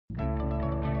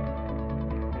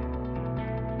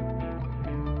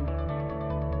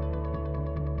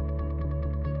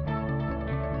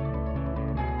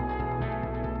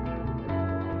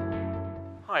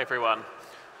Hi everyone.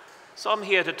 So I'm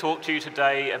here to talk to you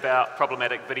today about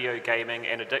problematic video gaming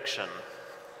and addiction,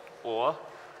 or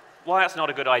why it's not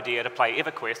a good idea to play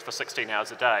EverQuest for 16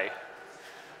 hours a day.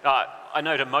 Now, I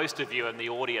know to most of you in the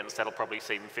audience that'll probably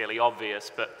seem fairly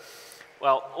obvious, but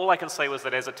well, all I can say was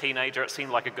that as a teenager it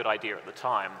seemed like a good idea at the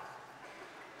time.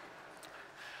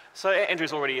 So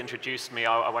Andrew's already introduced me.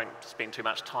 I won't spend too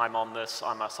much time on this.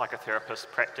 I'm a psychotherapist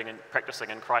practicing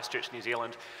in Christchurch, New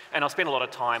Zealand, and I've spent a lot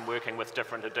of time working with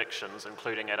different addictions,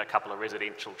 including at a couple of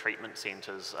residential treatment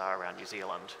centres around New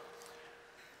Zealand.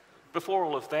 Before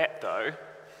all of that, though,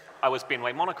 I was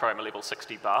Benway Monochrome, a level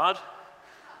 60 Bard,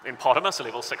 then Potamus, a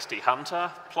level 60 Hunter,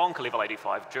 Plonk, a level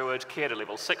 85 Druid, Caird, a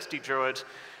level 60 Druid,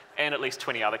 and at least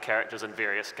 20 other characters in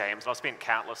various games. And I've spent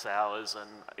countless hours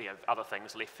in other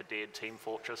things, Left 4 Dead, Team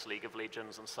Fortress, League of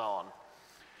Legends, and so on.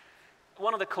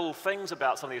 One of the cool things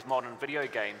about some of these modern video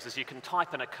games is you can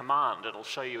type in a command, it'll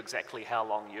show you exactly how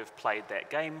long you've played that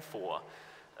game for.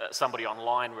 Somebody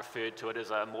online referred to it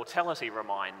as a mortality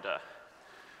reminder.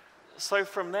 So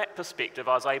from that perspective,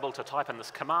 I was able to type in this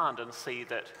command and see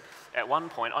that at one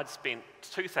point I'd spent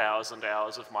 2,000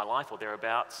 hours of my life or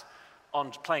thereabouts on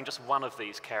playing just one of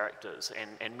these characters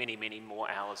and many, many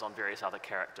more hours on various other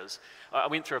characters. I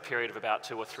went through a period of about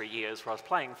 2 or 3 years where I was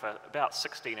playing for about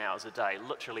 16 hours a day,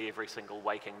 literally every single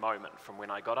waking moment from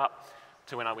when I got up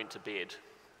to when I went to bed.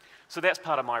 So that's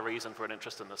part of my reason for an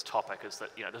interest in this topic, is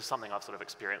that this is something I've sort of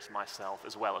experienced myself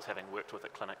as well as having worked with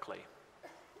it clinically.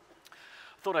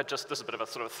 I thought this is a bit of a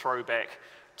sort of throwback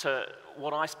to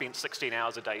what I spent 16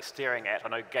 hours a day staring at. I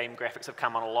know game graphics have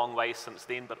come on a long way since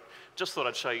then, but just thought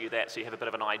I'd show you that so you have a bit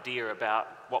of an idea about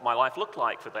what my life looked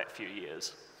like for that few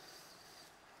years.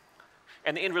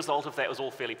 And the end result of that was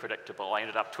all fairly predictable. I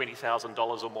ended up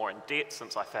 $20,000 or more in debt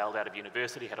since I failed out of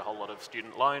university, had a whole lot of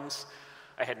student loans.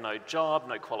 I had no job,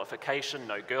 no qualification,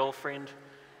 no girlfriend.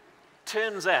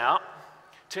 Turns out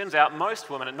most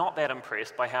women are not that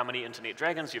impressed by how many internet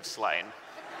dragons you've slain.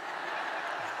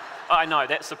 I know,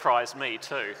 that surprised me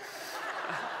too.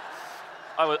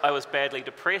 I was badly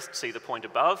depressed, see the point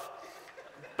above.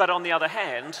 But on the other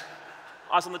hand,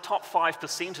 I was in the top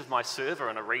 5% of my server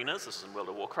in arenas, this is in World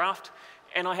of Warcraft,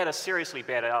 and I had a seriously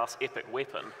badass epic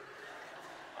weapon.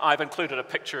 I've included a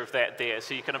picture of that there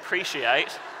so you can appreciate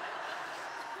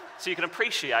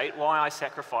why I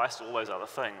sacrificed all those other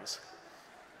things.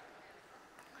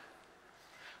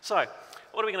 So,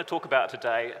 what are we going to talk about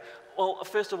today? Well,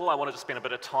 first of all, I wanted to spend a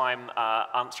bit of time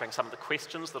answering some of the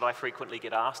questions that I frequently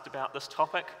get asked about this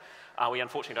topic. We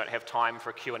unfortunately don't have time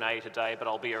for a Q&A today, but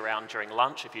I'll be around during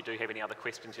lunch if you do have any other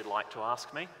questions you'd like to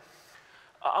ask me.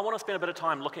 I want to spend a bit of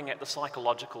time looking at the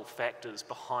psychological factors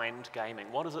behind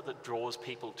gaming. What is it that draws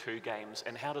people to games,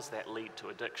 and how does that lead to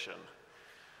addiction?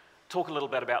 Talk a little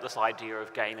bit about this idea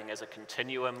of gaming as a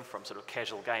continuum from sort of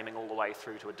casual gaming all the way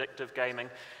through to addictive gaming,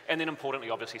 and then importantly,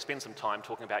 obviously, spend some time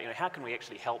talking about how can we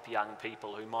actually help young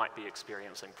people who might be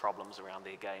experiencing problems around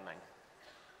their gaming.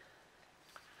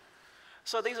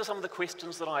 So these are some of the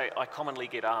questions that I commonly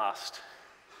get asked.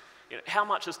 How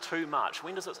much is too much?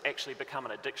 When does it actually become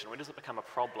an addiction? When does it become a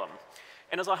problem?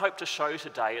 And as I hope to show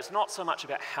today, it's not so much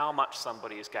about how much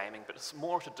somebody is gaming, but it's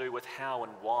more to do with how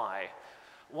and why.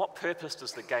 What purpose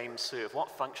does the game serve? What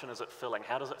function is it filling?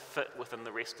 How does it fit within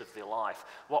the rest of their life?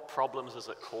 What problems is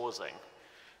it causing?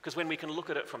 Because when we can look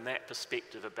at it from that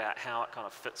perspective about how it kind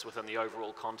of fits within the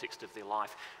overall context of their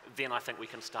life, then I think we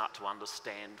can start to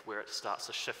understand where it starts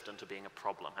to shift into being a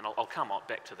problem. And I'll come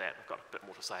back to that. I've got a bit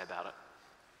more to say about it.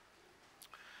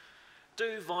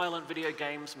 Do violent video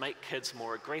games make kids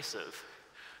more aggressive?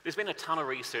 There's been a ton of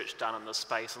research done in this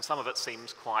space, and some of it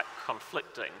seems quite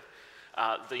conflicting.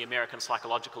 The American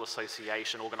Psychological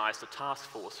Association organised a task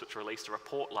force which released a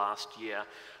report last year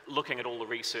looking at all the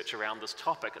research around this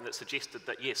topic, and that suggested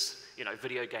that yes,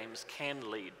 video games can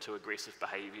lead to aggressive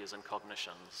behaviours and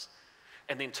cognitions.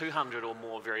 And then 200 or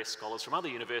more various scholars from other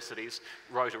universities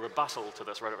wrote a response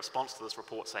to this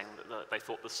report saying that they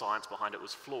thought the science behind it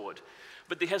was flawed.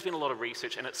 But there has been a lot of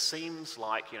research, and it seems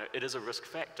like it is a risk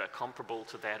factor comparable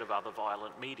to that of other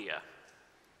violent media.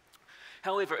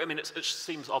 However, it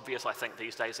seems obvious, I think,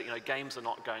 these days that games are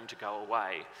not going to go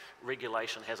away.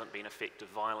 Regulation hasn't been effective.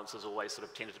 Violence has always sort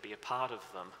of tended to be a part of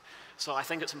them. So I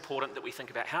think it's important that we think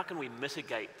about how can we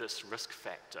mitigate this risk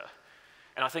factor.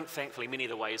 And I think, thankfully, many of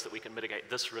the ways that we can mitigate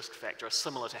this risk factor are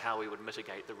similar to how we would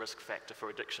mitigate the risk factor for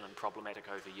addiction and problematic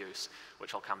overuse,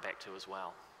 which I'll come back to as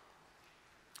well.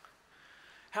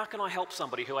 How can I help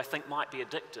somebody who I think might be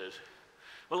addicted?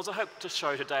 Well, as I hope to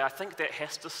show today, I think that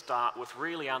has to start with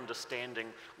really understanding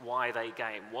why they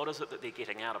game. What is it that they're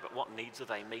getting out of it? What needs are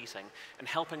they meeting? And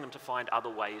helping them to find other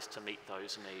ways to meet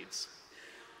those needs.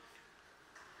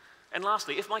 And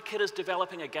lastly, if my kid is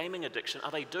developing a gaming addiction,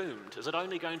 are they doomed? Is it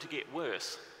only going to get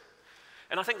worse?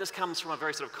 And I think this comes from a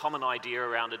very sort of common idea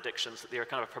around addictions, that they're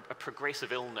kind of a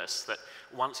progressive illness, that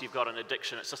once you've got an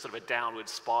addiction, it's just sort of a downward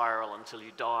spiral until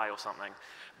you die or something.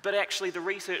 But actually, the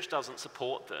research doesn't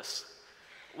support this.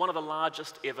 One of the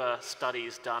largest ever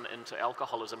studies done into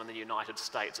alcoholism in the United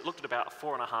States, it looked at about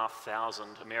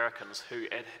 4,500 Americans who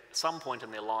at some point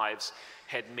in their lives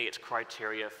had met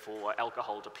criteria for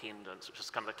alcohol dependence, which is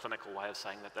kind of a clinical way of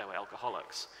saying that they were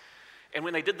alcoholics. And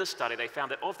when they did this study, they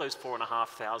found that of those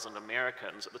 4,500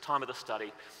 Americans, at the time of the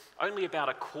study, only about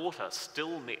a quarter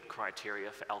still met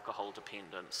criteria for alcohol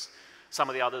dependence. Some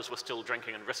of the others were still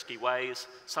drinking in risky ways.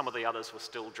 Some of the others were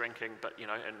still drinking, but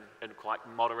in quite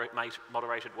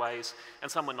moderated ways.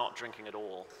 And some were not drinking at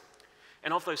all.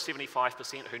 And of those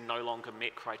 75% who no longer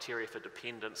met criteria for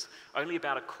dependence, only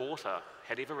about a quarter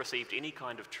had ever received any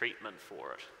kind of treatment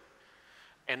for it.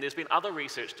 And there's been other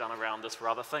research done around this for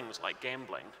other things, like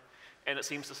gambling. And it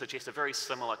seems to suggest a very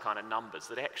similar kind of numbers,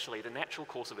 that actually the natural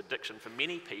course of addiction for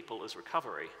many people is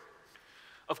recovery.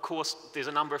 Of course, there's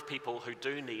a number of people who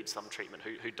do need some treatment,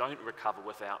 who don't recover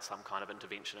without some kind of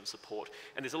intervention and support.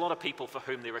 And there's a lot of people for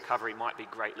whom their recovery might be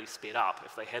greatly sped up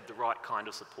if they had the right kind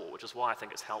of support, which is why I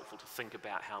think it's helpful to think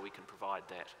about how we can provide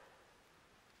that.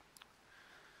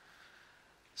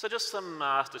 So just some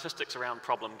statistics around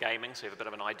problem gaming, so you have a bit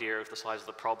of an idea of the size of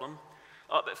the problem.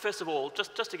 But first of all,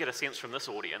 just to get a sense from this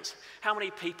audience, how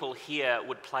many people here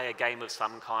would play a game of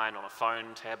some kind on a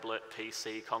phone, tablet,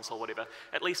 PC, console, whatever,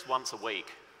 at least once a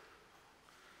week?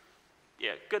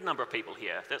 Yeah, good number of people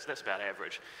here. That's about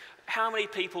average. How many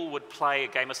people would play a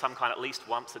game of some kind at least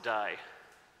once a day?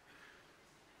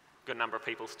 Good number of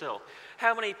people still.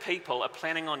 How many people are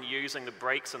planning on using the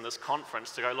breaks in this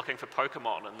conference to go looking for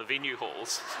Pokemon in the venue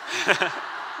halls?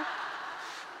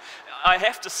 I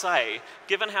have to say,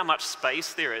 given how much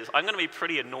space there is, I'm going to be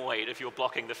pretty annoyed if you're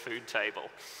blocking the food table.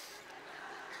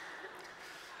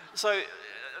 So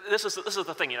this is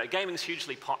the thing, gaming's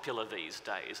hugely popular these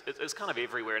days. It's kind of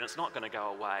everywhere, and it's not going to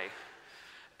go away.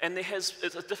 And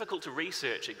it's difficult to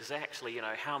research exactly,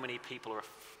 how many people are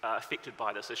affected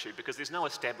by this issue, because there's no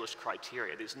established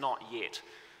criteria. There's not yet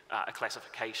a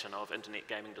classification of internet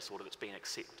gaming disorder that's been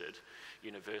accepted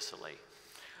universally.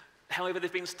 However, there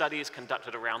have been studies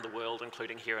conducted around the world,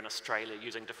 including here in Australia,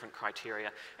 using different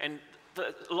criteria. And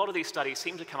a lot of these studies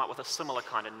seem to come up with a similar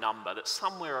kind of number, that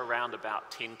somewhere around about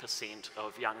 10%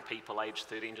 of young people aged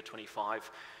 13 to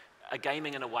 25 are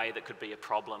gaming in a way that could be a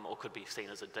problem or could be seen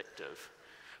as addictive.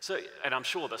 So, and I'm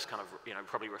sure this kind of,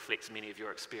 probably reflects many of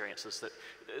your experiences, that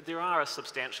there are a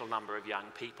substantial number of young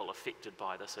people affected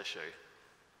by this issue.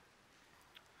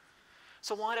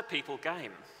 So why do people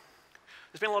game?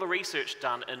 There's been a lot of research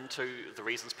done into the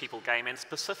reasons people game, and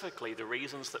specifically the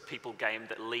reasons that people game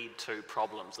that lead to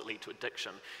problems, that lead to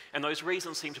addiction. And those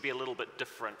reasons seem to be a little bit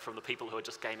different from the people who are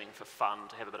just gaming for fun,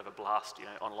 to have a bit of a blast,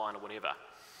 online or whatever.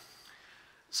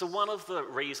 So one of the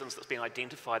reasons that's been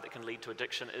identified that can lead to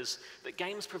addiction is that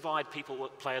games provide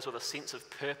players with a sense of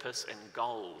purpose and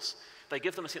goals. They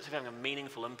give them a sense of having a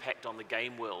meaningful impact on the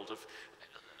game world,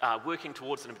 of working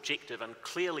towards an objective and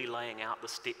clearly laying out the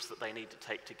steps that they need to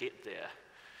take to get there.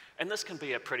 And this can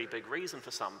be a pretty big reason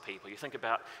for some people. You think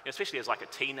about, especially as like a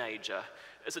teenager,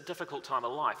 it's a difficult time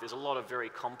of life. There's a lot of very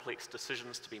complex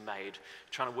decisions to be made,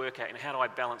 trying to work out, how do I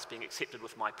balance being accepted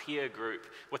with my peer group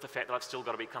with the fact that I've still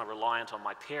got to be kind of reliant on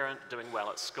my parent, doing well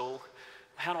at school?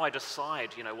 How do I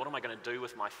decide, what am I going to do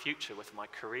with my future, with my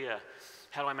career?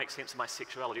 How do I make sense of my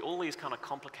sexuality? All these kind of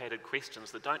complicated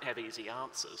questions that don't have easy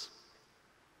answers.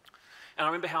 And I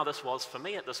remember how this was for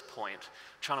me at this point,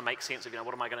 trying to make sense of,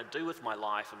 what am I going to do with my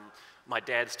life? And my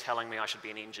dad's telling me I should be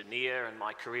an engineer, and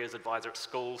my careers advisor at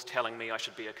school's telling me I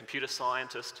should be a computer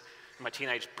scientist, and my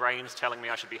teenage brain's telling me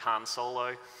I should be Han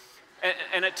Solo.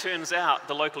 And it turns out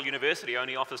the local university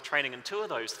only offers training in 2 of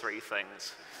those 3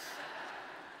 things.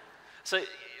 So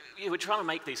we're trying to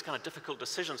make these kind of difficult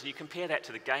decisions, and you compare that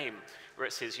to the game, where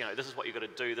it says, this is what you've got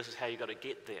to do, this is how you've got to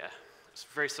get there. It's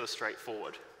very sort of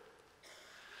straightforward.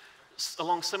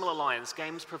 Along similar lines,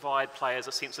 games provide players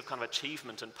a sense of kind of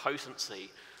achievement and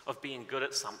potency of being good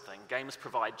at something. Games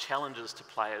provide challenges to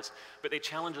players, but they're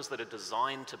challenges that are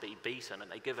designed to be beaten,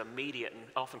 and they give immediate and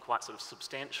often quite sort of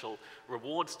substantial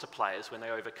rewards to players when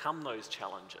they overcome those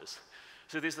challenges.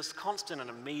 So there's this constant and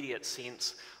immediate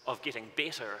sense of getting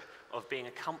better, of being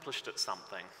accomplished at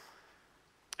something.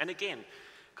 And again,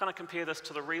 kind of compare this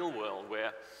to the real world,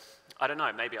 where I don't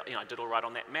know, maybe I did all right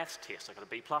on that maths test, I got a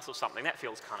B+ or something, that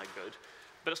feels kind of good.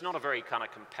 But it's not a very kind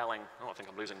of compelling, I think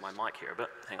I'm losing my mic here a bit,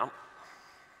 hang on.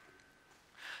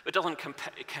 It doesn't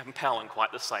compel in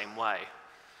quite the same way.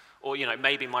 Or, you know,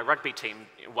 maybe my rugby team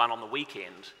won on the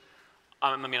weekend.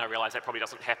 I mean, I realise that probably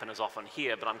doesn't happen as often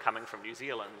here, but I'm coming from New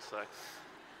Zealand, so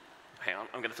hang on,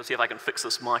 I'm going to see if I can fix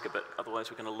this mic a bit,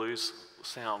 otherwise we're going to lose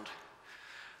sound.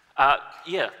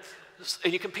 Yeah,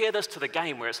 and you compare this to the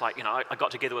game where it's like, you know, I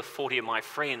got together with 40 of my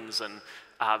friends and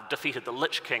defeated the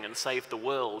Lich King and saved the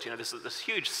world. You know, there's this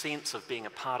huge sense of being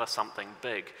a part of something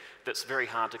big that's very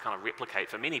hard to kind of replicate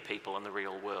for many people in the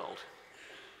real world.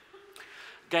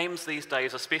 Games these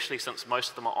days, especially since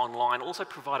most of them are online, also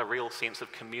provide a real sense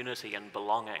of community and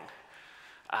belonging.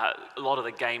 A lot of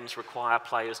the games require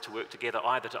players to work together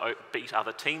either to beat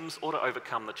other teams or to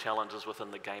overcome the challenges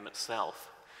within the game itself.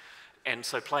 And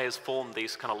so players form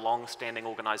these kind of long-standing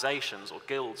organizations or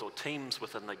guilds or teams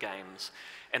within the games,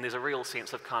 and there's a real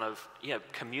sense of kind of, you know,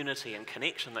 community and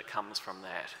connection that comes from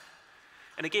that.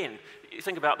 And again, you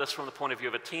think about this from the point of view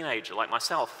of a teenager like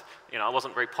myself. You know, I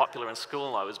wasn't very popular in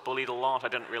school, I was bullied a lot, I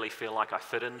didn't really feel like I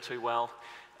fit in too well.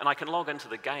 And I can log into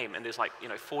the game and there's like, you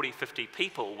know, 40, 50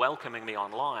 people welcoming me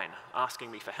online, asking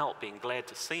me for help, being glad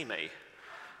to see me.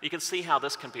 You can see how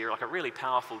this can be like a really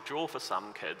powerful draw for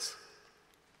some kids.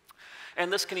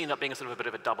 And this can end up being a sort of a bit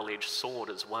of a double-edged sword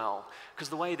as well, because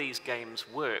the way these games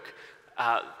work,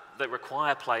 that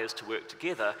require players to work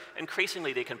together,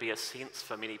 increasingly there can be a sense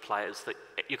for many players that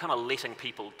you're kind of letting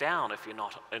people down if you're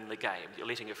not in the game. You're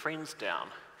letting your friends down.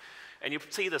 And you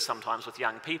see this sometimes with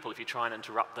young people. If you try and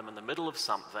interrupt them in the middle of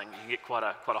something, you get quite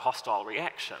a hostile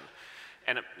reaction.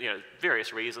 And you know,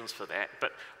 various reasons for that,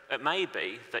 but it may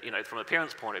be that, you know, from a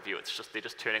parent's point of view, it's just they're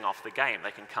just turning off the game.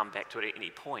 They can come back to it at any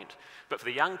point. But for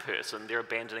the young person, they're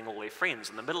abandoning all their friends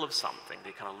in the middle of something.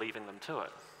 They're kind of leaving them to it.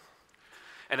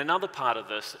 And another part of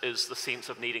this is the sense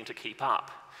of needing to keep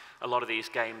up. A lot of these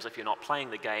games, if you're not playing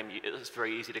the game, it's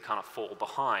very easy to kind of fall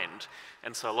behind.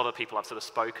 And so a lot of people I've sort of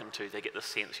spoken to, they get the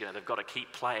sense, you know, they've got to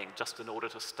keep playing just in order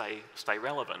to stay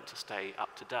relevant, to stay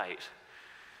up to date.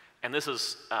 And this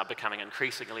is becoming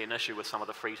increasingly an issue with some of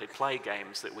the free-to-play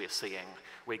games that we're seeing,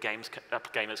 where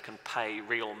gamers can pay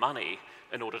real money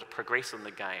in order to progress in the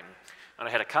game. And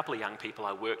I had a couple of young people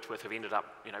I worked with who've ended up,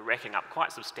 you know, racking up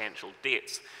quite substantial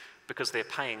debts because they're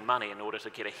paying money in order to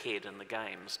get ahead in the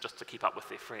games, just to keep up with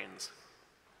their friends.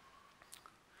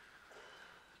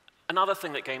 Another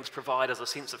thing that games provide is a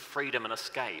sense of freedom and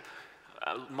escape.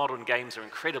 Modern games are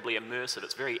incredibly immersive.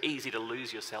 It's very easy to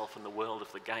lose yourself in the world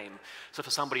of the game. So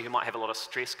for somebody who might have a lot of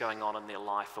stress going on in their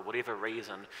life for whatever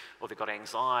reason, or they've got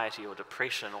anxiety or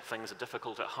depression or things are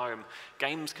difficult at home,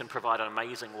 games can provide an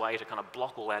amazing way to kind of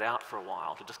block all that out for a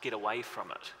while, to just get away from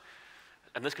it.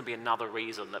 And this can be another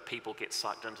reason that people get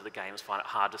sucked into the games, find it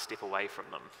hard to step away from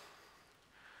them.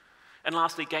 And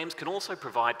lastly, games can also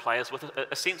provide players with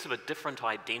a sense of a different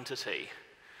identity.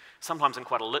 Sometimes in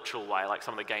quite a literal way, like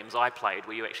some of the games I played,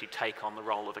 where you actually take on the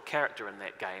role of a character in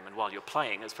that game, and while you're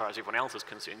playing, as far as everyone else is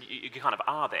concerned, you kind of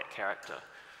are that character.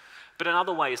 But in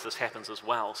other ways this happens as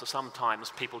well. So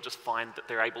sometimes people just find that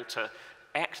they're able to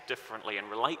act differently and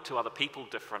relate to other people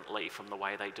differently from the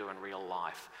way they do in real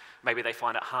life. Maybe they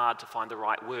find it hard to find the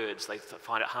right words, they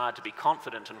find it hard to be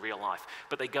confident in real life,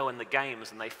 but they go in the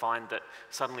games and they find that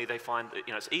suddenly they find that,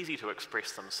 you know, it's easy to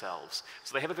express themselves.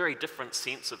 So they have a very different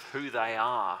sense of who they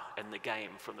are in the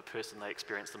game from the person they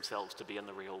experience themselves to be in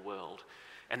the real world.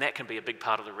 And that can be a big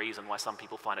part of the reason why some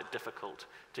people find it difficult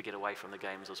to get away from the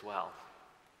games as well.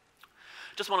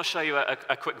 Just want to show you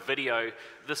a quick video.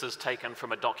 This is taken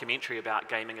from a documentary about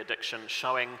gaming addiction,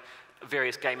 showing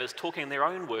various gamers talking in their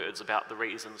own words about the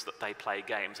reasons that they play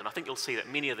games. And I think you'll see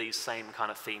that many of these same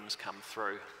kind of themes come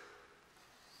through.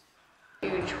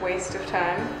 Huge waste of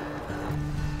time.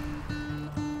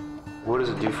 What does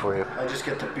it do for you? I just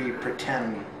get to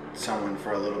pretend someone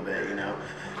for a little bit, you know.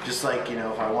 Just like, you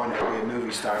know, if I wanted to be a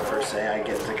movie star per se, I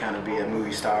get to kind of be a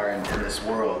movie star in this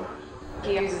world.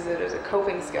 He uses it as a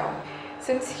coping skill.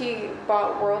 Since he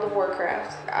bought World of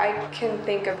Warcraft, I can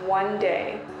think of one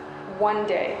day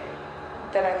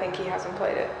that I think he hasn't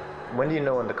played it. When do you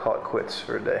know when to call it quits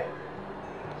for a day?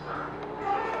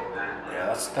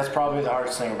 Yeah, that's probably the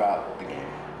hardest thing about the game.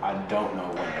 I don't know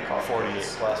when to call it 48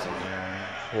 quits. plus.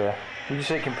 Yeah. Would you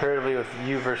say comparatively with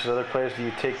you versus other players, do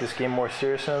you take this game more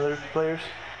serious than other players?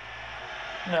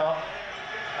 No,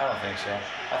 I don't think so.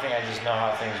 I think I just know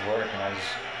how things work, and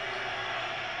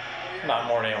not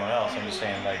more than anyone else. I'm just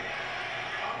saying, like,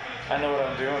 I know what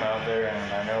I'm doing out there,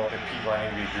 and I know the people I need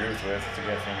to be grooved with to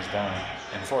get things done.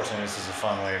 And fortunately, this is a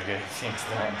fun way of getting things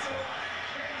done. So.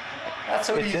 Not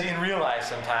so easy in real life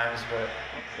sometimes, but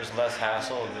there's less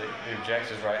hassle. The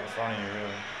objective's right in front of you,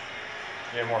 really.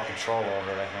 You have more control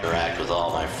over it, I think. Interact with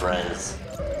all my friends.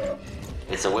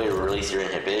 It's a way to release your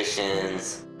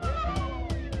inhibitions.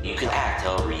 You can act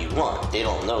however you want. They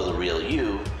don't know the real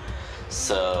you,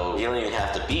 So you don't even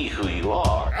have to be who you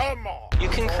are. You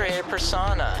can create a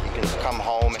persona. You can come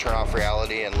home, turn off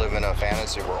reality, and live in a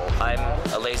fantasy world. I'm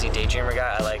a lazy daydreamer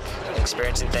guy. I like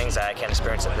experiencing things that I can't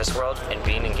experience in this world, and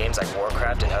being in games like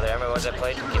Warcraft and other MMOs I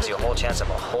played gives you a whole chance of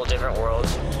a whole different world.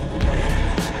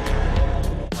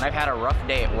 When I've had a rough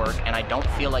day at work and I don't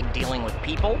feel like dealing with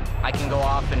people, I can go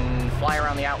off and fly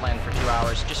around the Outland for 2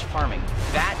 hours just farming.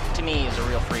 That, to me, is a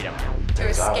real freedom. To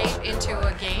escape into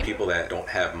a game. People that don't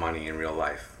have money in real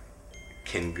life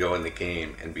can go in the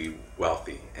game and be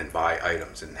wealthy and buy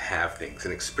items and have things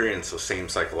and experience those same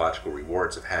psychological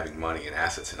rewards of having money and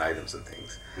assets and items and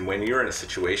things. And when you're in a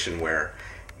situation where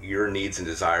your needs and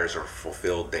desires are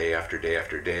fulfilled day after day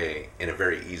after day in a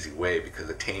very easy way, because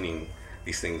attaining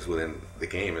these things within the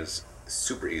game is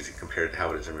super easy compared to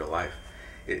how it is in real life.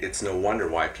 It's no wonder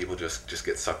why people just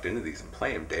get sucked into these and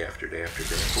play them day after day after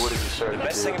day. What did you start The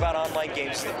best thing about online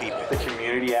games is the people. The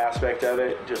community aspect of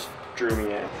it just drew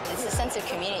me in. It's a sense of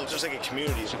community. It's just like a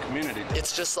community. It's a community.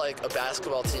 It's just like a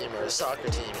basketball team or a soccer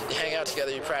team. You hang out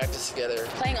together, you practice together.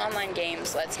 Playing online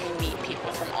games lets me meet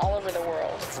people from all over the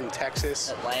world. From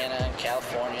Texas, Atlanta,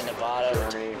 California, Nevada,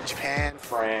 Germany, Japan,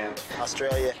 France,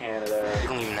 Australia, Canada. You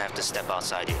don't even have to step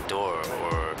outside your door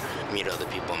or meet other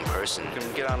people in person. You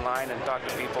can get online and talk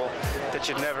to people that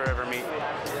you'd never ever meet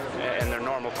in their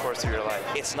normal course of your life.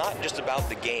 It's not just about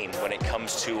the game when it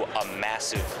comes to a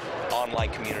massive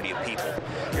online community of people.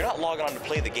 You're not logging on to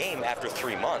play the game after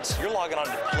 3 months. You're logging on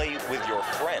to play with your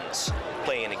friends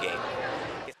playing a game.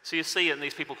 So you see in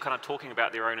these people kind of talking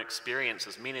about their own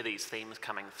experiences, many of these themes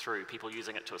coming through, people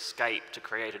using it to escape, to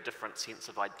create a different sense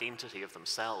of identity of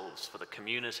themselves, for the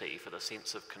community, for the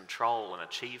sense of control and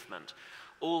achievement.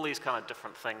 All these kind of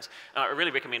different things. I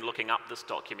really recommend looking up this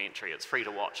documentary. It's free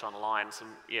to watch online. Some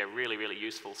really, really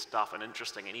useful stuff and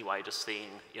interesting anyway, just seeing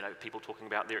people talking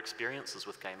about their experiences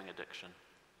with gaming addiction.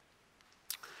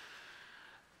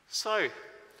 So,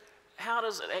 how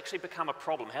does it actually become a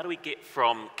problem? How do we get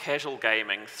from casual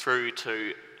gaming through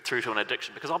to an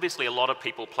addiction? Because obviously a lot of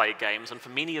people play games, and for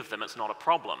many of them it's not a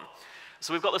problem.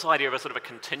 So we've got this idea of a sort of a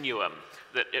continuum,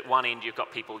 that at one end you've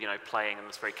got people playing in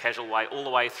this very casual way, all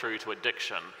the way through to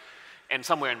addiction. And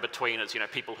somewhere in between is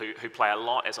people who play a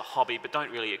lot as a hobby but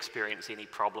don't really experience any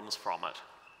problems from it.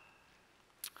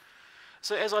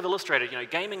 So as I've illustrated,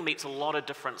 gaming meets a lot of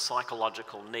different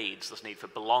psychological needs, this need for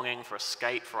belonging, for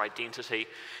escape, for identity,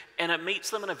 and it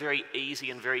meets them in a very easy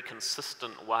and very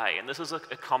consistent way. And this is a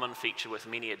common feature with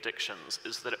many addictions,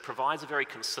 is that it provides a very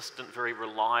consistent, very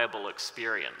reliable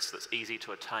experience that's easy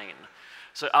to attain.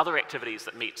 So other activities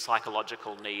that meet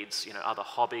psychological needs, other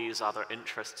hobbies, other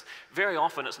interests, very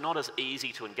often it's not as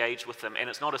easy to engage with them, and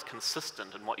it's not as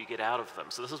consistent in what you get out of them.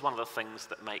 So this is one of the things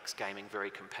that makes gaming very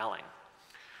compelling.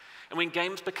 And when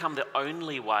games become the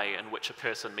only way in which a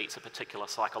person meets a particular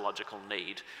psychological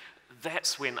need,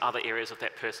 that's when other areas of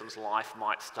that person's life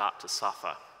might start to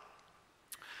suffer.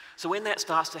 So when that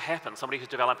starts to happen, somebody who's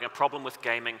developing a problem with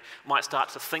gaming might start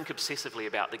to think obsessively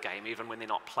about the game, even when they're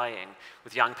not playing.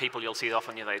 With young people, you'll see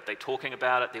often they're talking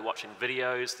about it, they're watching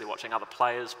videos, they're watching other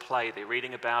players play, they're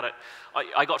reading about it.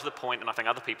 I got to the point, and I think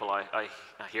other people I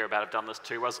hear about have done this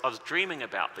too, where I was dreaming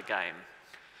about the game.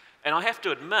 And I have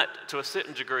to admit to a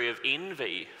certain degree of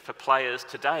envy for players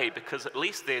today, because at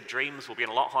least their dreams will be in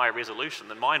a lot higher resolution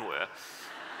than mine were.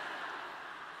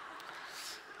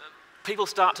 People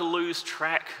start to lose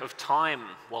track of time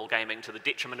while gaming to the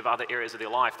detriment of other areas of their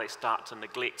life. They start to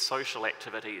neglect social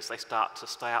activities. They start to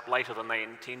stay up later than they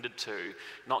intended to,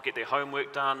 not get their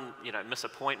homework done, miss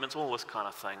appointments, all this kind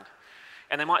of thing.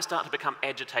 And they might start to become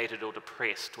agitated or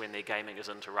depressed when their gaming is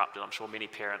interrupted. I'm sure many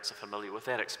parents are familiar with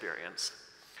that experience.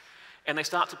 And they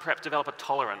start to perhaps develop a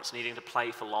tolerance, needing to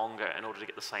play for longer in order to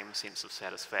get the same sense of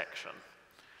satisfaction.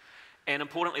 And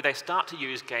importantly, they start to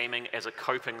use gaming as a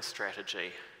coping strategy.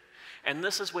 And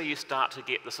this is where you start to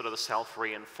get the sort of the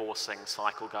self-reinforcing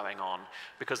cycle going on,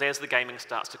 because as the gaming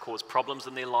starts to cause problems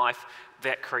in their life,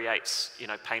 that creates,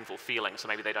 painful feelings. So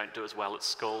maybe they don't do as well at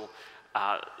school.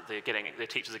 Their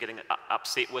teachers are getting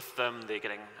upset with them, they're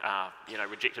getting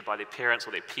rejected by their parents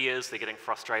or their peers, they're getting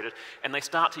frustrated, and they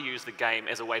start to use the game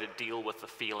as a way to deal with the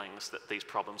feelings that these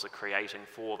problems are creating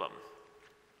for them.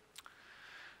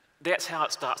 That's how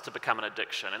it starts to become an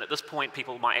addiction, and at this point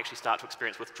people might actually start to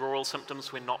experience withdrawal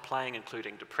symptoms when not playing,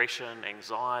 including depression,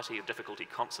 anxiety, or difficulty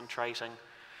concentrating,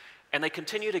 and they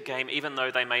continue to game even though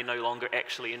they may no longer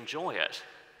actually enjoy it.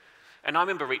 And I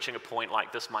remember reaching a point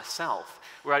like this myself,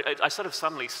 where I sort of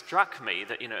suddenly struck me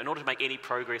that, in order to make any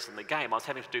progress in the game, I was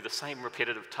having to do the same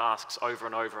repetitive tasks over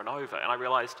and over and over. And I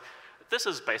realized this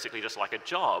is basically just like a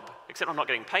job, except I'm not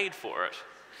getting paid for it.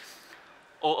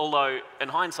 Although, in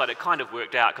hindsight, it kind of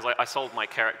worked out because I sold my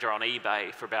character on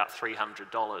eBay for about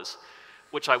 $300,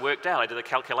 which I worked out, I did the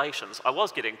calculations. I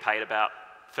was getting paid about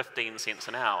 15 cents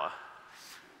an hour.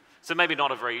 So maybe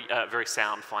not a very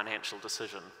sound financial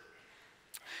decision.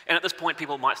 And at this point,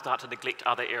 people might start to neglect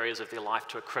other areas of their life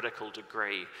to a critical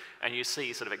degree. And you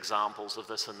see sort of examples of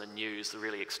this in the news, the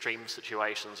really extreme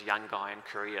situations. A young guy in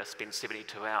Korea spends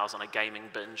 72 hours on a gaming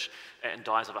binge and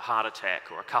dies of a heart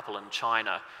attack, or a couple in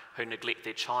China who neglect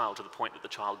their child to the point that the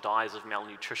child dies of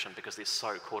malnutrition because they're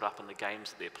so caught up in the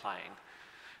games that they're playing.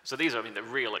 So these are, the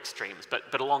real extremes.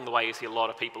 But along the way, you see a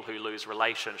lot of people who lose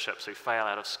relationships, who fail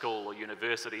out of school or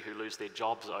university, who lose their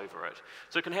jobs over it.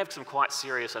 So it can have some quite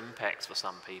serious impacts for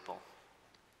some people.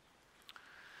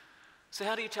 So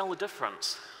how do you tell the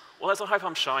difference? Well, as I hope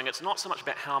I'm showing, it's not so much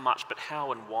about how much, but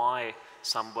how and why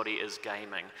somebody is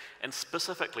gaming. And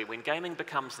specifically, when gaming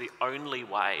becomes the only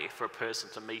way for a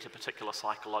person to meet a particular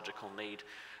psychological need,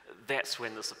 that's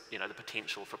when there's the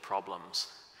potential for problems.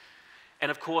 And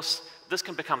of course, this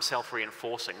can become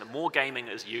self-reinforcing. The more gaming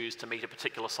is used to meet a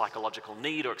particular psychological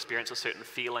need or experience a certain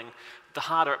feeling, the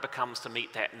harder it becomes to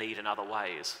meet that need in other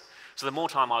ways. So the more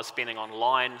time I was spending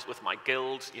online with my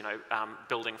guild,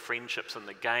 building friendships in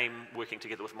the game, working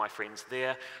together with my friends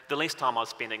there, the less time I was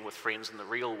spending with friends in the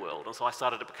real world. And so I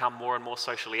started to become more and more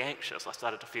socially anxious. I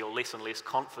started to feel less and less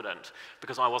confident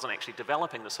because I wasn't actually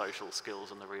developing the social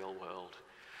skills in the real world.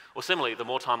 Or similarly, the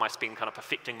more time I spend kind of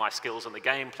perfecting my skills in the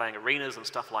game, playing arenas and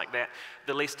stuff like that,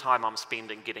 the less time I'm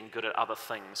spending getting good at other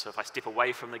things. So if I step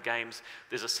away from the games,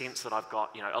 there's a sense that I've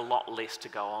got a lot less to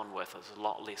go on with. There's a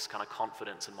lot less kind of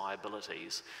confidence in my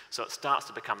abilities. So it starts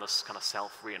to become this kind of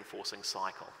self-reinforcing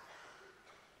cycle.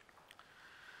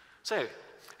 So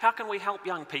how can we help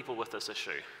young people with this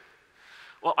issue?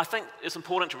 Well, I think it's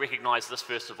important to recognize this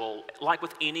first of all. Like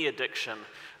with any addiction,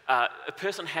 a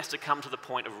person has to come to the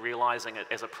point of realizing it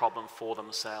as a problem for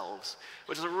themselves,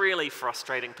 which is a really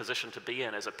frustrating position to be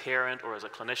in as a parent or as a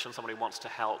clinician, somebody who wants to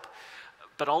help.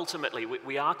 But ultimately,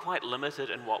 we are quite limited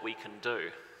in what we can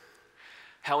do.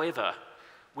 However,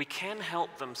 we can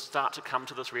help them start to come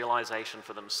to this realization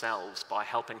for themselves by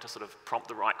helping to sort of prompt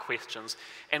the right questions,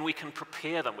 and we can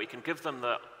prepare them. We can give them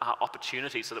the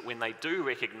opportunity so that when they do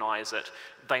recognize it,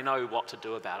 they know what to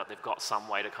do about it. They've got some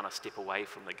way to kind of step away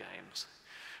from the games.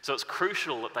 So it's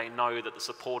crucial that they know that the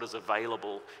support is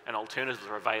available and alternatives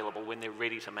are available when they're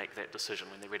ready to make that decision,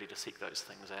 when they're ready to seek those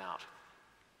things out.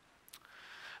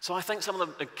 So I think some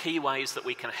of the key ways that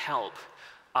we can help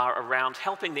are around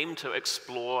helping them to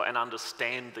explore and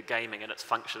understand the gaming and its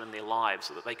function in their lives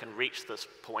so that they can reach this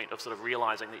point of sort of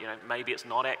realizing that maybe it's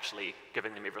not actually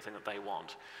giving them everything that they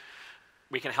want.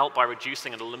 We can help by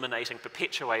reducing and eliminating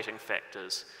perpetuating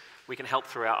factors. We can help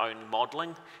through our own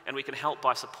modeling, and we can help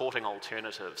by supporting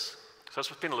alternatives. So let's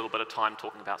spend a little bit of time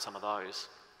talking about some of those.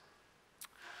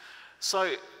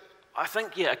 So I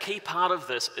think, a key part of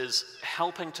this is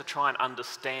helping to try and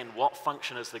understand what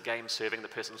function is the game serving the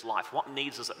person's life, what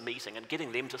needs is it meeting, and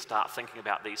getting them to start thinking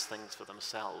about these things for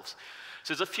themselves.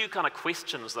 So there's a few kind of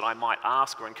questions that I might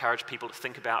ask or encourage people to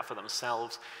think about for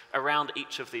themselves around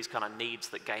each of these kind of needs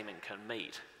that gaming can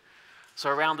meet. So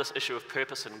around this issue of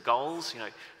purpose and goals,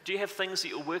 do you have things that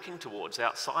you're working towards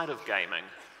outside of gaming?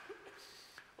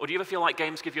 Or do you ever feel like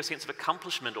games give you a sense of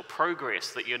accomplishment or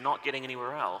progress that you're not getting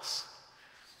anywhere else?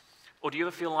 Or do you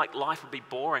ever feel like life would be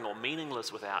boring or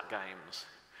meaningless without games?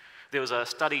 There was a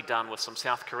study done with some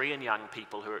South Korean young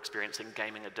people who are experiencing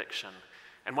gaming addiction.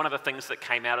 And one of the things that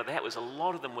came out of that was a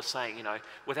lot of them were saying,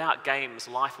 without games,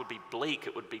 life would be bleak,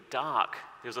 it would be dark.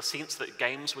 There was a sense that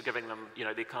games were giving them,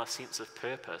 their kind of sense of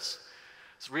purpose.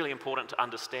 It's really important to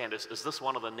understand, is this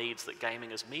one of the needs that gaming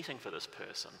is meeting for this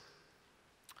person?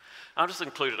 I've just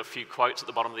included a few quotes at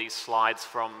the bottom of these slides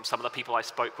from some of the people I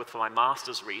spoke with for my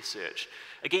master's research.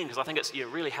 Again, because I think it's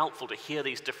really helpful to hear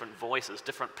these different voices,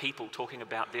 different people talking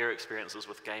about their experiences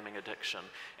with gaming addiction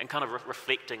and kind of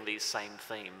reflecting these same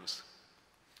themes.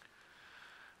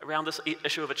 Around this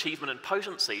issue of achievement and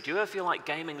potency, do you ever feel like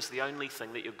gaming's the only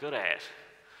thing that you're good at?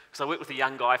 Because I worked with a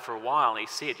young guy for a while and he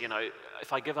said,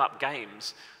 if I give up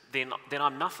games, then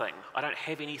I'm nothing. I don't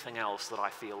have anything else that I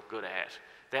feel good at.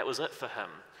 That was it for him.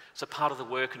 So part of the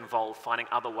work involved finding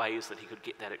other ways that he could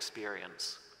get that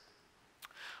experience.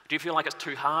 Do you feel like it's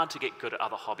too hard to get good at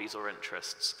other hobbies or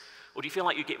interests? Or do you feel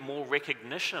like you get more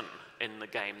recognition in the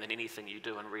game than anything you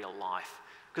do in real life?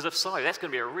 Because if so, that's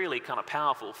going to be a really kind of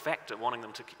powerful factor, wanting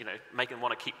them to, make them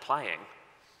want to keep playing.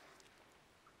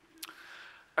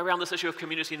 Around this issue of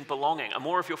community and belonging, are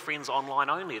more of your friends online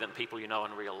only than people you know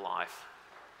in real life?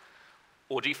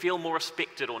 Or do you feel more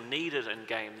respected or needed in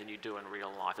game than you do in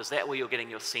real life? Is that where you're getting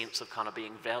your sense of kind of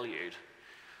being valued?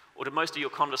 Or do most of your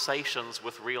conversations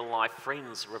with real-life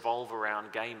friends revolve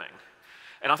around gaming?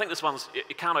 And I think this one's,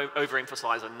 it can't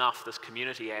overemphasize enough this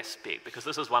community aspect, because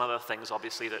this is one of the things,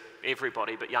 obviously, that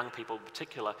everybody, but young people in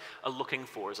particular, are looking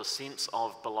for, is a sense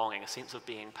of belonging, a sense of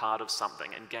being part of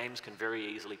something, and games can very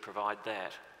easily provide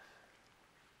that.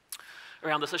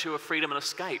 Around this issue of freedom and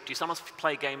escape, do you sometimes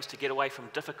play games to get away from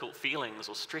difficult feelings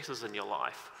or stresses in your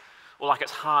life? Or like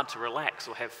it's hard to relax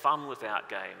or have fun without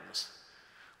games?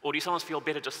 Or do you sometimes feel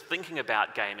better just thinking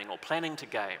about gaming or planning to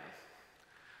game?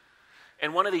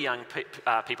 And one of the young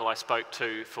people I spoke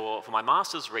to for my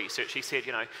master's research, he said,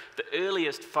 you know, the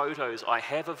earliest photos I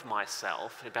have of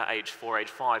myself, about age 4, age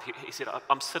 5, he said,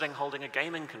 I'm sitting holding a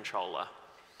gaming controller.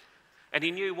 And he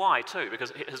knew why too,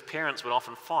 because his parents would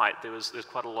often fight. There's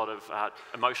quite a lot of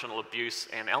emotional abuse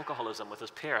and alcoholism with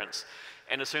his parents.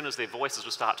 And as soon as their voices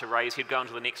would start to raise, he'd go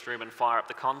into the next room and fire up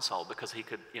the console because he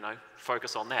could, you know,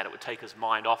 focus on that. It would take his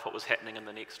mind off what was happening in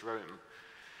the next room.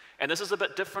 And this is a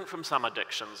bit different from some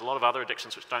addictions, a lot of other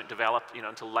addictions which don't develop, you know,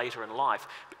 until later in life.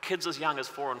 But kids as young as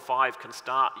 4 and 5 can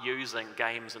start using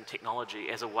games and technology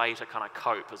as a way to kind of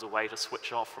cope, as a way to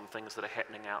switch off from things that are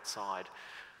happening outside.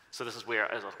 So this is where,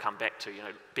 as I'll come back to, you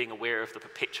know, being aware of the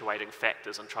perpetuating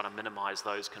factors and trying to minimize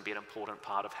those can be an important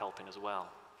part of helping as well.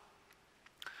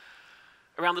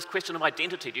 Around this question of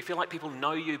identity, do you feel like people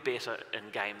know you better in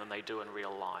game than they do in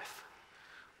real life?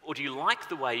 Or do you like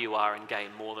the way you are in game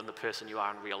more than the person you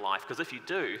are in real life? Because if you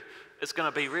do, it's going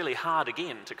to be really hard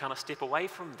again to kind of step away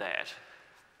from that.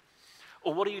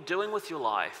 Or what are you doing with your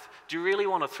life? Do you really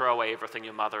want to throw away everything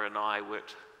your mother and I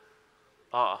worked?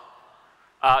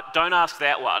 Don't ask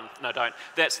that one. No, don't.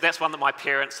 That's one that my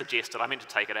parents suggested. I meant to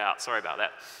take it out. Sorry about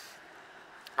that.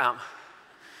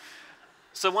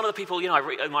 So one of the people, you know,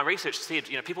 in my research said,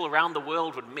 you know, people around the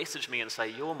world would message me and say,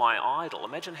 "You're my idol."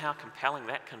 Imagine how compelling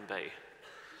that can be.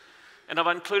 And I've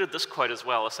included this quote as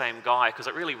well, the same guy, because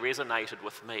it really resonated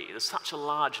with me. There's such a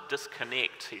large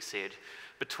disconnect, he said,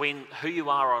 between who you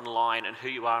are online and who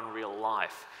you are in real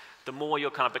life. The more you're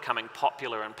kind of becoming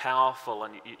popular and powerful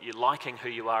and you're liking who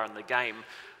you are in the game,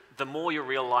 the more your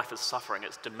real life is suffering,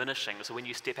 it's diminishing. So when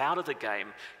you step out of the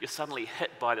game, you're suddenly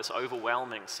hit by this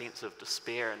overwhelming sense of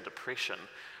despair and depression,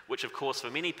 which of course for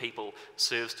many people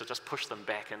serves to just push them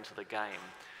back into the game.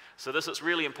 So it's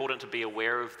really important to be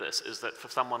aware of this, is that for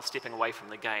someone stepping away from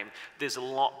the game, there's a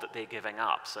lot that they're giving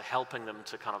up. So helping them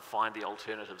to kind of find the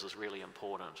alternatives is really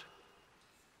important.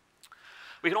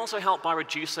 We can also help by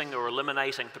reducing or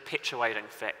eliminating perpetuating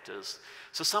factors.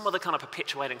 So some of the kind of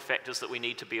perpetuating factors that we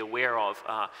need to be aware of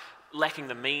are lacking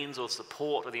the means or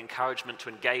support or the encouragement to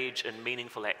engage in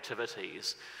meaningful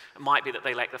activities. It might be that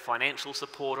they lack the financial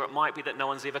support, or it might be that no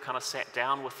one's ever kind of sat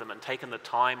down with them and taken the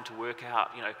time to work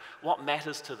out, you know, what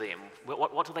matters to them,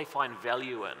 what do they find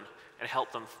value in, and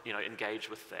help them, you know, engage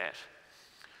with that.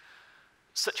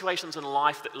 Situations in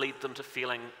life that lead them to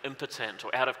feeling impotent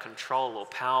or out of control or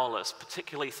powerless,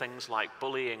 particularly things like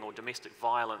bullying or domestic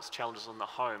violence, challenges in the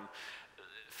home.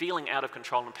 Feeling out of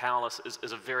control and powerless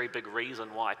is a very big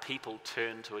reason why people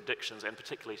turn to addictions, and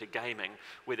particularly to gaming,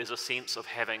 where there's a sense of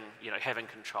having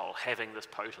control, having this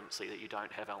potency that you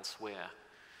don't have elsewhere.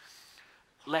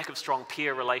 Lack of strong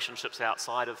peer relationships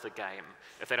outside of the game.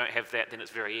 If they don't have that, then it's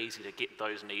very easy to get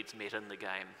those needs met in the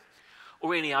game.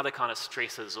 Or any other kind of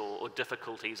stresses or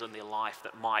difficulties in their life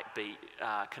that might be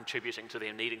contributing to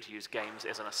them needing to use games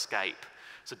as an escape.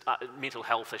 So mental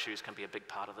health issues can be a big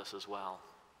part of this as well.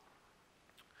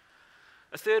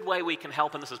 A third way we can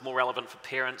help, and this is more relevant for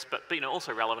parents, but you know,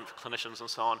 also relevant for clinicians and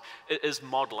so on, is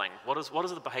modelling. What is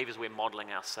the behaviours we're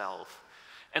modelling ourselves?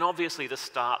 And obviously this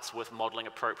starts with modelling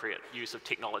appropriate use of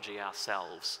technology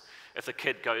ourselves. If the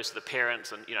kid goes to the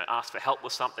parents and, you know, asks for help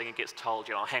with something and gets told,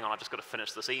 you know, hang on, I've just got to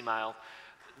finish this email,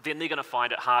 then they're going to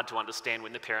find it hard to understand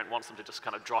when the parent wants them to just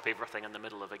kind of drop everything in the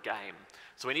middle of a game.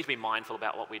 So we need to be mindful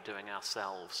about what we're doing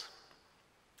ourselves.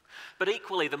 But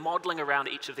equally, the modelling around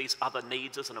each of these other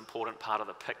needs is an important part of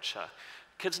the picture.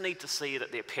 Kids need to see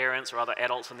that their parents or other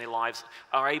adults in their lives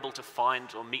are able to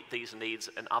find or meet these needs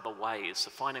in other ways.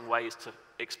 So finding ways to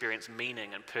experience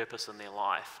meaning and purpose in their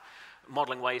life.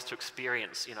 Modelling ways to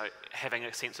experience, you know, having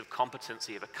a sense of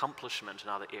competency, of accomplishment in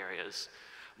other areas.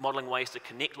 Modelling ways to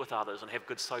connect with others and have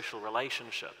good social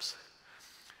relationships.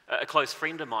 A close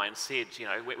friend of mine said, you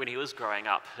know, when he was growing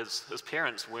up, his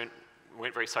parents weren't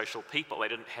very social people. They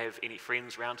didn't have any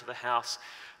friends around to the house.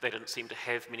 They didn't seem to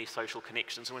have many social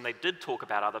connections. And when they did talk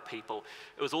about other people,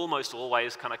 it was almost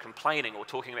always kind of complaining or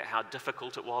talking about how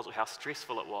difficult it was or how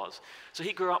stressful it was. So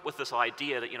he grew up with this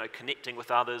idea that, you know, connecting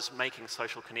with others, making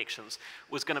social connections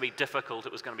was going to be difficult,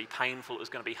 it was going to be painful, it was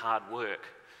going to be hard work.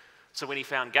 So when he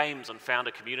found games and found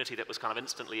a community that was kind of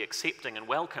instantly accepting and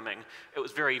welcoming, it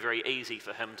was very, very easy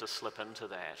for him to slip into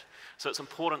that. So it's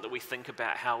important that we think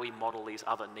about how we model these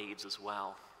other needs as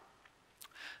well.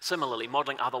 Similarly,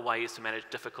 modeling other ways to manage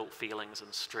difficult feelings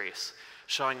and stress,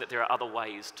 showing that there are other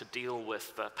ways to deal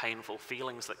with the painful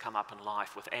feelings that come up in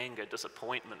life, with anger,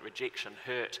 disappointment, rejection,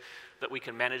 hurt, that we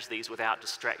can manage these without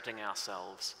distracting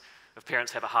ourselves. If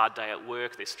parents have a hard day at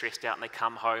work, they're stressed out and they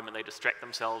come home and they distract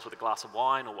themselves with a glass of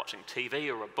wine or watching TV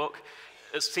or a book,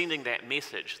 it's sending that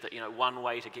message that, one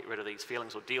way to get rid of these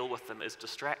feelings or deal with them is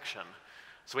distraction.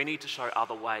 So we need to show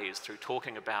other ways through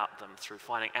talking about them, through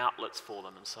finding outlets for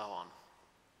them and so on.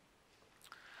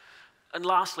 And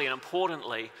lastly, and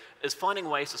importantly, is finding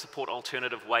ways to support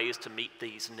alternative ways to meet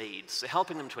these needs. So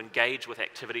helping them to engage with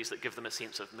activities that give them a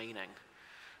sense of meaning.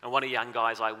 And one of the young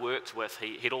guys I worked with,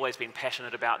 he'd always been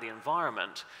passionate about the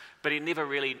environment, but he'd never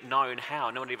really known how.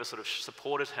 No one ever sort of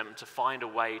supported him to find a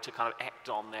way to kind of act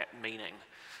on that meaning.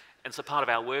 And so part of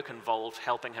our work involved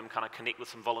helping him kind of connect with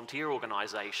some volunteer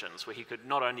organisations where he could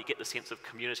not only get the sense of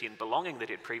community and belonging that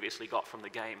he'd previously got from the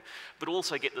game, but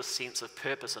also get the sense of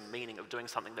purpose and meaning of doing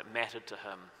something that mattered to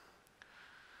him.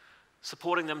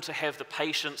 Supporting them to have the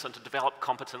patience and to develop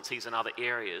competencies in other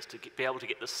areas, to be able to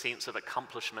get the sense of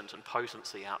accomplishment and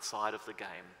potency outside of the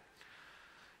game.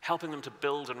 Helping them to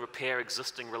build and repair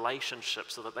existing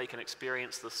relationships so that they can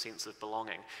experience this sense of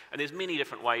belonging. And there's many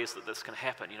different ways that this can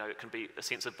happen. It can be a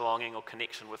sense of belonging or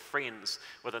connection with friends,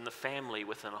 within the family,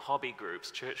 within hobby groups,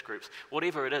 church groups,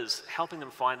 whatever it is, helping them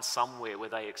find somewhere where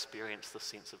they experience this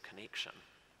sense of connection.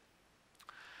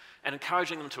 And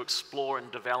encouraging them to explore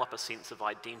and develop a sense of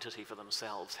identity for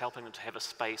themselves, helping them to have a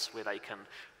space where they can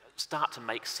start to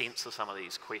make sense of some of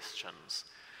these questions.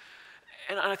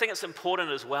 And I think it's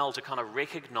important as well to kind of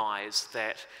recognize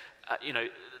that,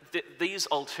 these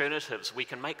alternatives, we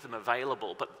can make them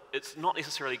available, but it's not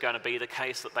necessarily going to be the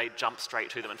case that they jump straight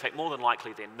to them. In fact, more than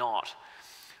likely they're not.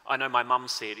 I know my mum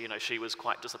said, she was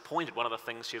quite disappointed. One of the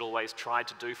things she'd always tried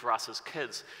to do for us as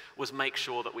kids was make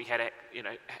sure that we had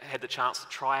the chance to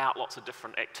try out lots of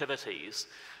different activities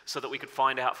so that we could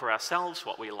find out for ourselves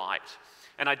what we liked.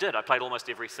 And I did. I played almost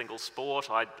every single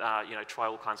sport. I'd try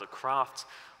all kinds of crafts.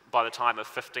 By the time of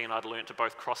 15, I'd learned to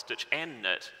both cross-stitch and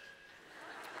knit.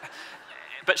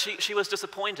 But she was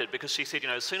disappointed because she said,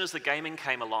 as soon as the gaming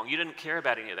came along, you didn't care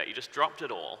about any of that. You just dropped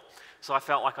it all. So I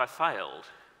felt like I failed.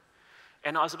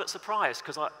 And I was a bit surprised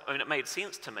because it made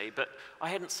sense to me, but I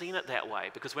hadn't seen it that way.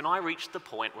 Because when I reached the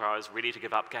point where I was ready to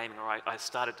give up gaming, or I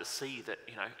started to see that,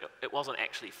 it wasn't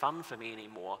actually fun for me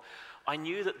anymore, I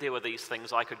knew that there were these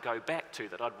things I could go back to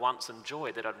that I'd once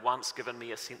enjoyed, that had once given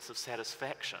me a sense of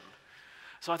satisfaction.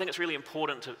 So I think it's really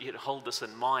important to hold this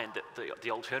in mind, that the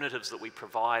alternatives that we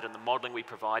provide and the modelling we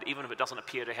provide, even if it doesn't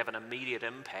appear to have an immediate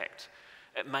impact,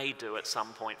 it may do at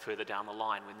some point further down the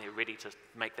line when they're ready to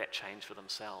make that change for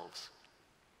themselves.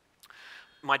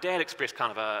 My dad expressed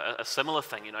kind of a similar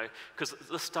thing, because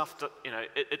this stuff,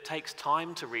 it takes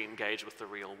time to re-engage with the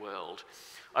real world.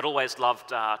 I'd always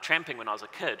loved tramping when I was a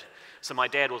kid, so my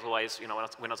dad was always,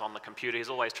 when I was on the computer, he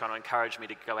was always trying to encourage me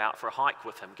to go out for a hike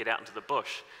with him, get out into the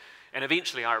bush. And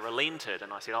eventually I relented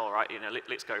and I said, all right,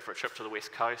 let's go for a trip to the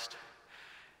West Coast.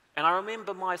 And I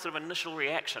remember my sort of initial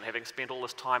reaction, having spent all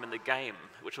this time in the game,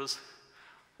 which was,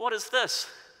 what is this?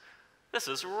 This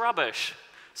is rubbish.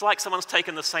 It's like someone's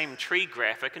taken the same tree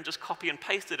graphic and just copy and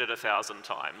pasted it 1,000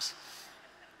 times.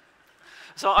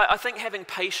 So I think having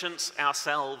patience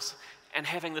ourselves and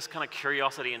having this kind of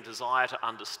curiosity and desire to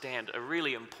understand are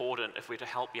really important if we're to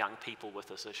help young people with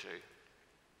this issue.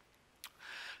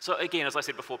 So again, as I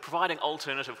said before, providing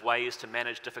alternative ways to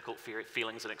manage difficult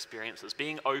feelings and experiences,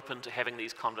 being open to having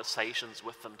these conversations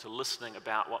with them, to listening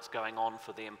about what's going on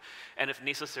for them, and if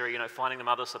necessary, finding them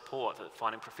other support,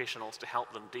 finding professionals to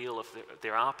help them deal if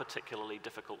there are particularly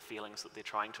difficult feelings that they're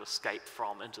trying to escape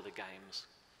from into the games.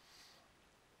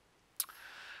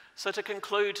 So to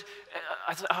conclude,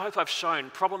 I hope I've shown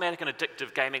problematic and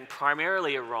addictive gaming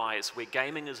primarily arise where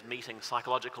gaming is meeting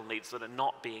psychological needs that are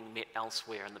not being met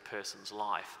elsewhere in the person's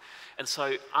life. And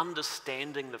so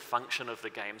understanding the function of the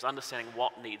games, understanding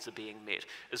what needs are being met,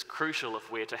 is crucial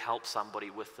if we're to help somebody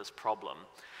with this problem.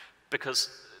 Because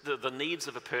the needs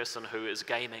of a person who is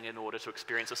gaming in order to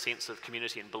experience a sense of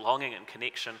community and belonging and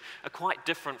connection are quite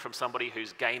different from somebody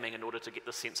who's gaming in order to get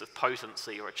the sense of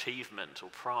potency or achievement or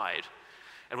pride.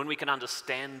 And when we can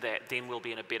understand that, then we'll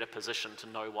be in a better position to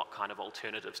know what kind of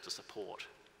alternatives to support.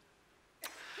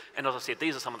 And as I said,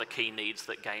 these are some of the key needs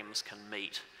that games can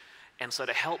meet. And so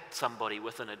to help somebody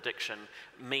with an addiction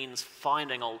means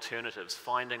finding alternatives,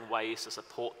 finding ways to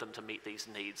support them to meet these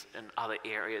needs in other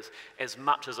areas, as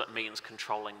much as it means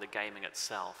controlling the gaming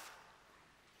itself.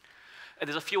 And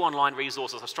there's a few online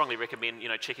resources. I strongly recommend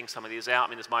checking some of these out. I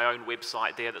mean, there's my own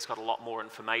website there that's got a lot more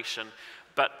information.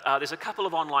 But there's a couple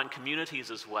of online communities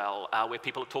as well where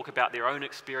people talk about their own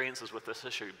experiences with this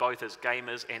issue, both as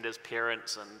gamers and as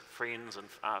parents and friends and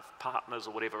partners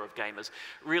or whatever of gamers.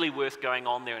 Really worth going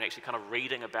on there and actually kind of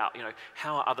reading about,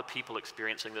 how are other people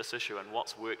experiencing this issue and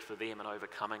what's worked for them in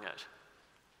overcoming it.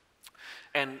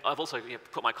 And I've also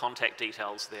put my contact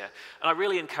details there. And I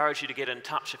really encourage you to get in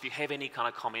touch if you have any kind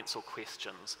of comments or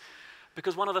questions.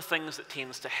 Because one of the things that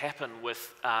tends to happen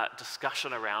with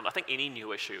discussion around, I think any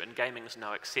new issue, and gaming is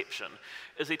no exception,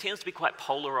 is there tends to be quite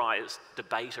polarized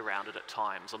debate around it at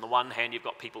times. On the one hand, you've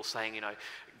got people saying,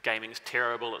 gaming's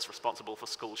terrible, it's responsible for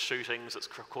school shootings, it's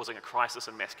causing a crisis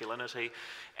in masculinity.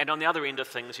 And on the other end of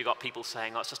things, you've got people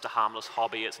saying, oh, it's just a harmless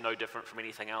hobby, it's no different from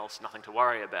anything else, nothing to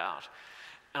worry about.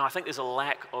 And I think there's a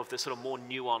lack of this sort of more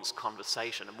nuanced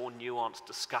conversation, a more nuanced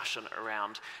discussion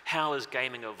around how is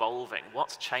gaming evolving,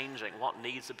 what's changing, what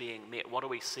needs are being met, what are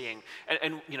we seeing?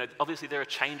 And obviously there are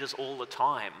changes all the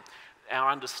time. Our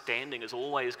understanding is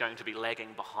always going to be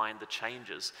lagging behind the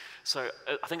changes. So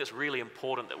I think it's really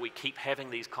important that we keep having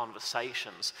these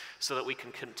conversations so that we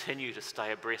can continue to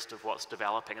stay abreast of what's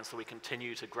developing and so we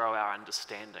continue to grow our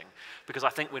understanding. Because I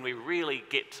think when we really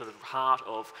get to the heart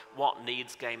of what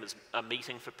needs gamers are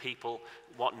meeting for people,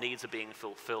 what needs are being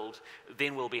fulfilled,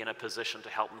 then we'll be in a position to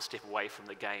help them step away from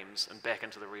the games and back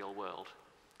into the real world.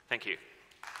 Thank you.